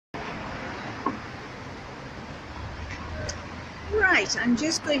Right, I'm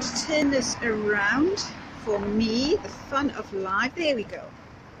just going to turn this around for me, the fun of live. There we go.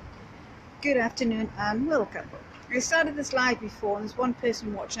 Good afternoon and welcome. I started this live before and there's one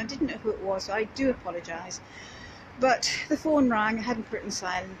person watching. I didn't know who it was, so I do apologise. But the phone rang, I hadn't put it in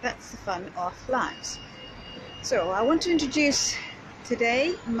silent. That's the fun of lives. So I want to introduce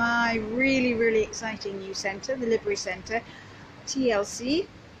today my really exciting new centre, the Library Centre, TLC.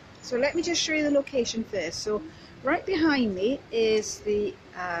 So let me just show you the location first. So right behind me is the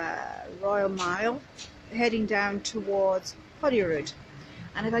Royal Mile heading down towards Holyrood.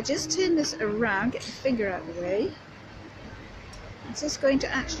 And if I just turn this around, get the finger out of the way, it's just going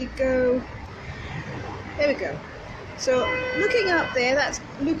to actually go, there we go. So looking up there, that's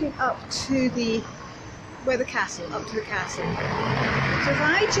looking up to the, up to the castle. So if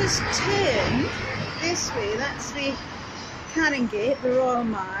I just turn this way, that's the Cannon Gate, the Royal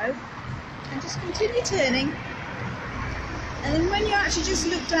Mile, and just continue turning. And then when you actually just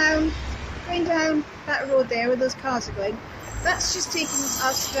look down, going down that road there where those cars are going, that's just taking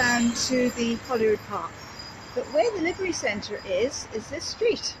us down to the Holyrood Park. But where the Library Centre is this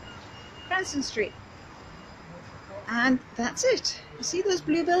street, Cranston Street. And that's it. You see those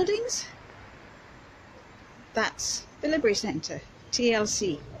blue buildings? That's the Library Centre,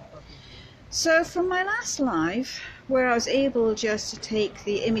 TLC. So from my last live, where I was able just to take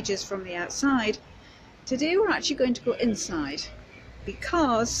the images from the outside, today we're actually going to go inside,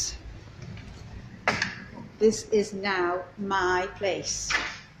 because this is now my place.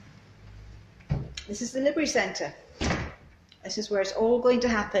 This is the Library Centre. This is where it's all going to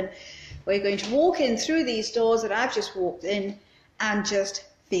happen. We're going to walk in through these doors that I've just walked in and just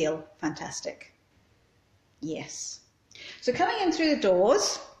feel fantastic. Yes. So coming in through the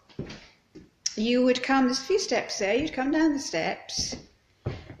doors, you would come, there's a few steps there, you'd come down the steps.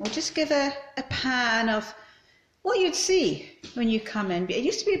 We'll just give a pan of what you'd see when you come in. It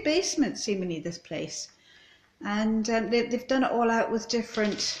used to be a basement, seemingly, this place. And they've done it all out with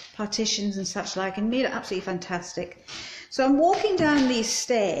different partitions and such like, and made it absolutely fantastic. So I'm walking down these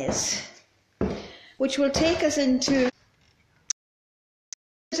stairs, which will take us into a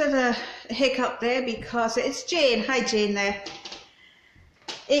bit of a hiccup there, because it's Jane. Hi Jane there.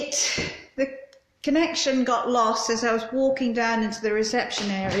 The connection got lost as I was walking down into the reception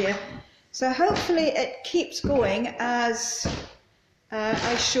area. So hopefully it keeps going as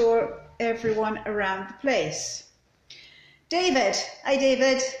I show everyone around the place. David, hi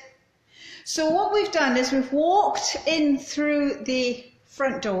David. So what we've done is we've walked in through the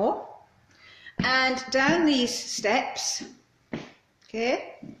front door and down these steps.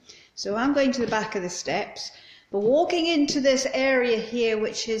 Okay, so I'm going to the back of the steps. We're walking into this area here,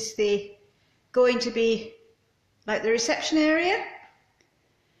 which is going to be like the reception area,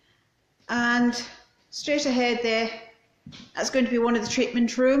 and straight ahead there, that's going to be one of the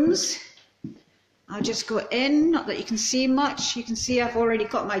treatment rooms. I'll just go in, not that you can see much. You can see I've already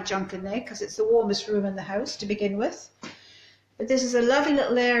got my junk in there because it's the warmest room in the house to begin with. But this is a lovely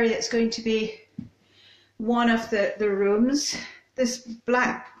little area that's going to be one of the rooms. This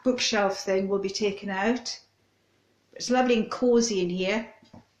black bookshelf thing will be taken out. It's lovely and cosy in here.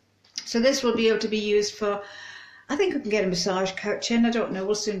 So this will be able to be used for, I think we can get a massage couch in, I don't know,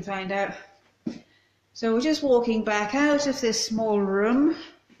 we'll soon find out. So we're just walking back out of this small room.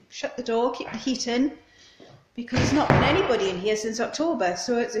 Shut the door, keep the heat in, because there's not been anybody in here since October,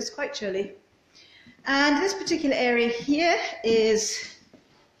 so it's quite chilly. And this particular area here is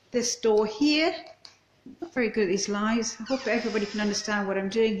this door here. Not very good at these lives. I hope everybody can understand what I'm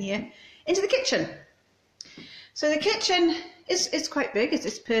doing here. Into the kitchen. So the kitchen is quite big,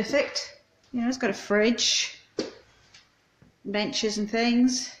 it's perfect. You know, it's got a fridge, benches and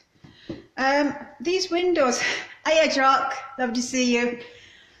things. These windows, hiya Jock, lovely to see you.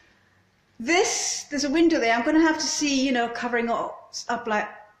 There's a window there. I'm going to have to see, you know, covering up like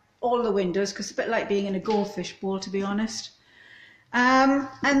all the windows, because it's a bit like being in a goldfish bowl, to be honest.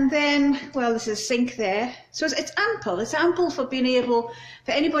 And then, well, there's a sink there. So it's ample. It's ample for being able,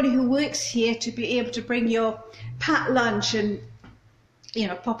 for anybody who works here to be able to bring your packed lunch and, you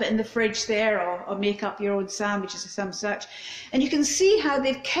know, pop it in the fridge there, or make up your own sandwiches or some such. And you can see how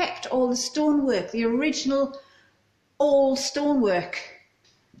they've kept all the stonework, the original old stonework.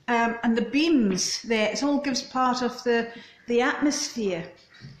 And the beams there, it all gives part of the atmosphere.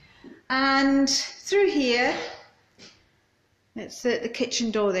 And through here, it's the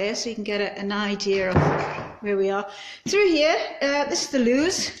kitchen door there, so you can get an idea of where we are. Through here, this is the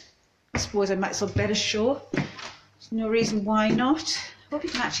loos. I suppose I might as well better show. There's no reason why not. I hope you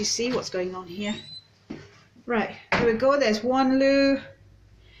can actually see what's going on here. Right, here we go. There's one loo,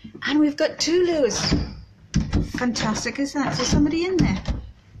 and we've got two loos. fantastic is that? Is there somebody in there?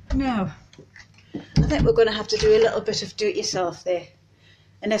 No. I think we're going to have to do a little bit of do-it-yourself there.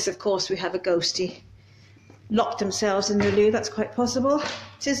 Unless, of course, we have a ghostie locked themselves in the loo. That's quite possible.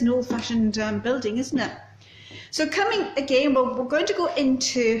 It is an old-fashioned building, isn't it? So coming again, we're going to go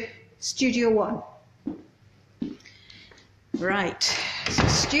into Studio 1. Right. So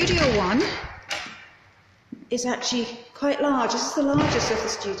Studio 1 is actually quite large. This is the largest of the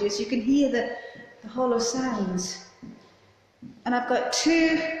studios. You can hear the hollow sounds. And I've got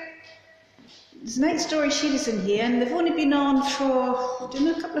there's 9 storage heaters in here, and they've only been on for, I don't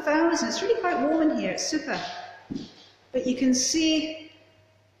know, a couple of hours, and it's really quite warm in here. It's super. But you can see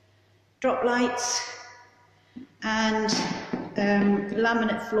drop lights and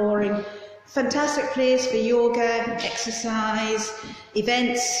laminate flooring. Fantastic place for yoga, exercise,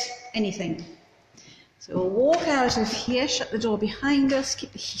 events, anything. So we'll walk out of here, shut the door behind us,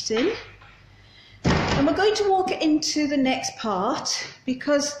 keep the heat in. And we're going to walk into the next part,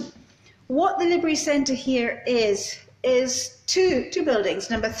 because what the Liberi Centre here is two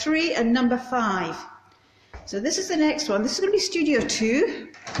buildings, number 3 and number 5. So this is the next one. This is going to be Studio 2.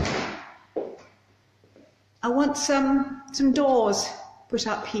 I want some doors put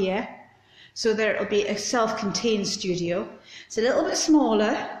up here, so there it'll be a self-contained studio. It's a little bit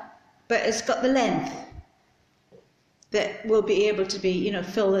smaller, but it's got the length that will be able to be,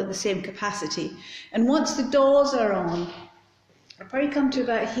 fill at the same capacity. And once the doors are on, I'll probably come to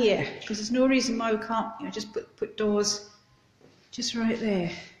about here, because there's no reason why we can't, just put doors just right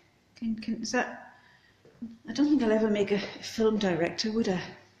there. Is that? I don't think I'll ever make a film director, would I?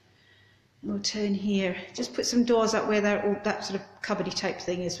 We'll turn here. Just put some doors up where that sort of cupboardy type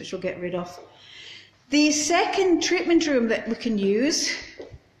thing is, which we'll get rid of. The second treatment room that we can use,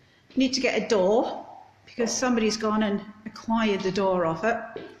 need to get a door, because somebody's gone and acquired the door off it,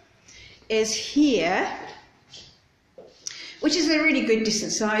 is here, which is a really good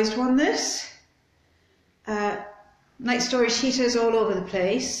decent sized one, this. Night storage heaters all over the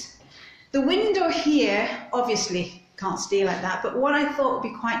place. The window here obviously can't stay like that, but what I thought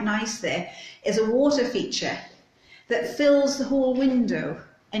would be quite nice there is a water feature that fills the whole window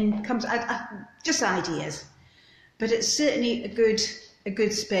and comes, just ideas, but it's certainly a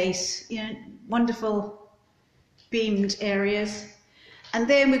good space, wonderful beamed areas. And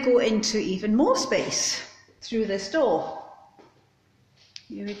then we go into even more space through this door.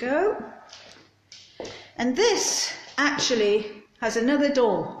 Here we go. And this actually has another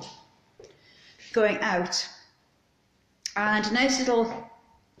door going out. And a nice little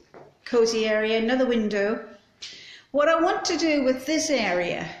cosy area, another window. What I want to do with this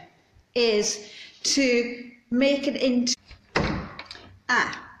area is to make it into...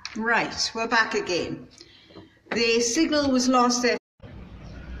 right, we're back again. The signal was lost there.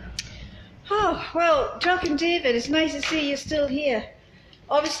 Oh, well, Jack and David, it's nice to see you're still here.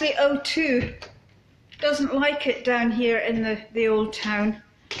 Obviously O2 doesn't like it down here in the old town.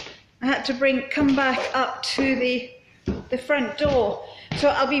 I had to come back up to the front door. So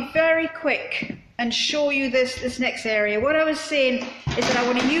I'll be very quick and show you this next area. What I was saying is that I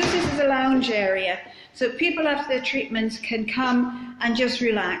want to use this as a lounge area, so people after their treatments can come and just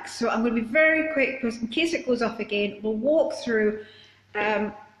relax. So I'm going to be very quick, because in case it goes off again, we'll walk through.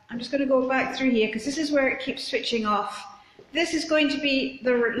 I'm just going to go back through here, because this is where it keeps switching off. This is going to be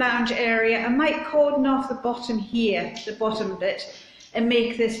the lounge area. I might cordon off the bottom here, the bottom bit, and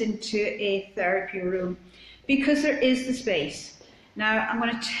make this into a therapy room, because there is the space. Now I'm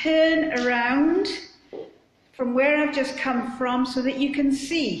going to turn around from where I've just come from so that you can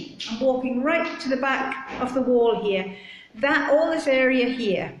see. I'm walking right to the back of the wall here. All this area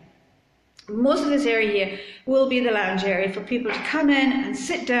here, most of this area here will be the lounge area for people to come in and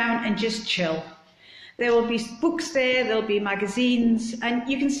sit down and just chill. There will be books there, there'll be magazines, and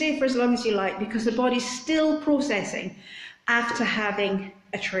you can stay for as long as you like, because the body's still processing after having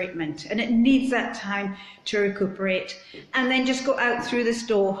a treatment, and it needs that time to recuperate. And then just go out through this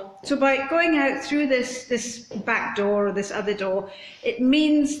door. So by going out through this back door or this other door, it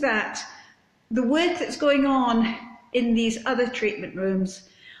means that the work that's going on in these other treatment rooms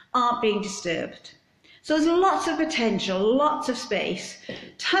aren't being disturbed. So there's lots of potential, lots of space,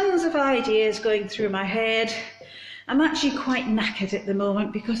 tons of ideas going through my head. I'm actually quite knackered at the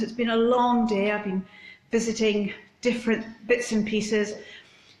moment, because it's been a long day. I've been visiting different bits and pieces,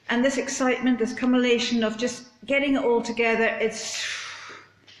 and this excitement, this accumulation of just getting it all together, it's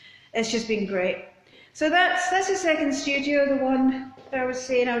just been great. So that's the second studio, the one that I was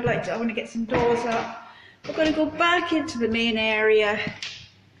saying I want to get some doors up. We're going to go back into the main area,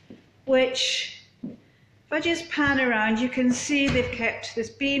 which, if I just pan around, you can see they've kept, there's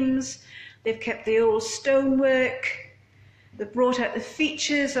beams They've kept the old stonework. They've brought out the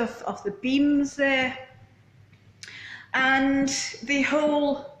features of the beams there. And the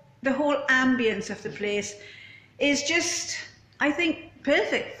whole ambience of the place is just, I think,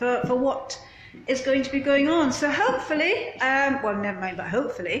 perfect for what is going to be going on. So hopefully, well, never mind, but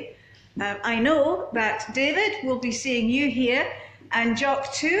hopefully, I know that David will be seeing you here, and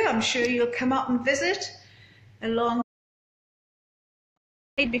Jock too. I'm sure you'll come up and visit along,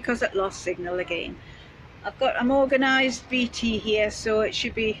 because it lost signal again. I'm organised BT here, so it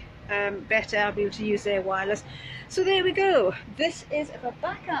should be better. I'll be able to use their wireless. So there we go. This is, if I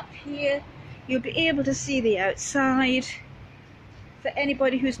back up here, you'll be able to see the outside. For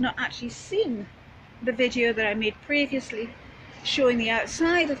anybody who's not actually seen the video that I made previously showing the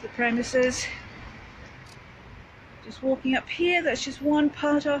outside of the premises, just walking up here, that's just one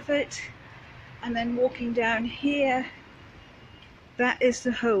part of it, and then walking down here, that is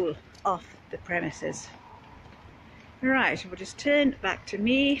the whole of the premises. Right, we'll just turn back to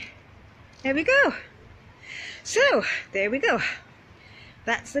me. There we go. So there we go.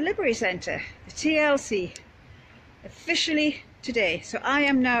 That's the Liberi Centre, the TLC, officially today. So I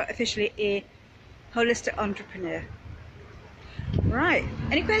am now officially a holistic entrepreneur. Right,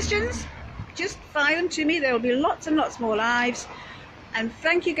 any questions? Just fire them to me. There will be lots and lots more lives. And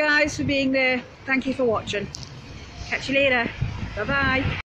thank you guys for being there. Thank you for watching. Catch you later. Bye bye.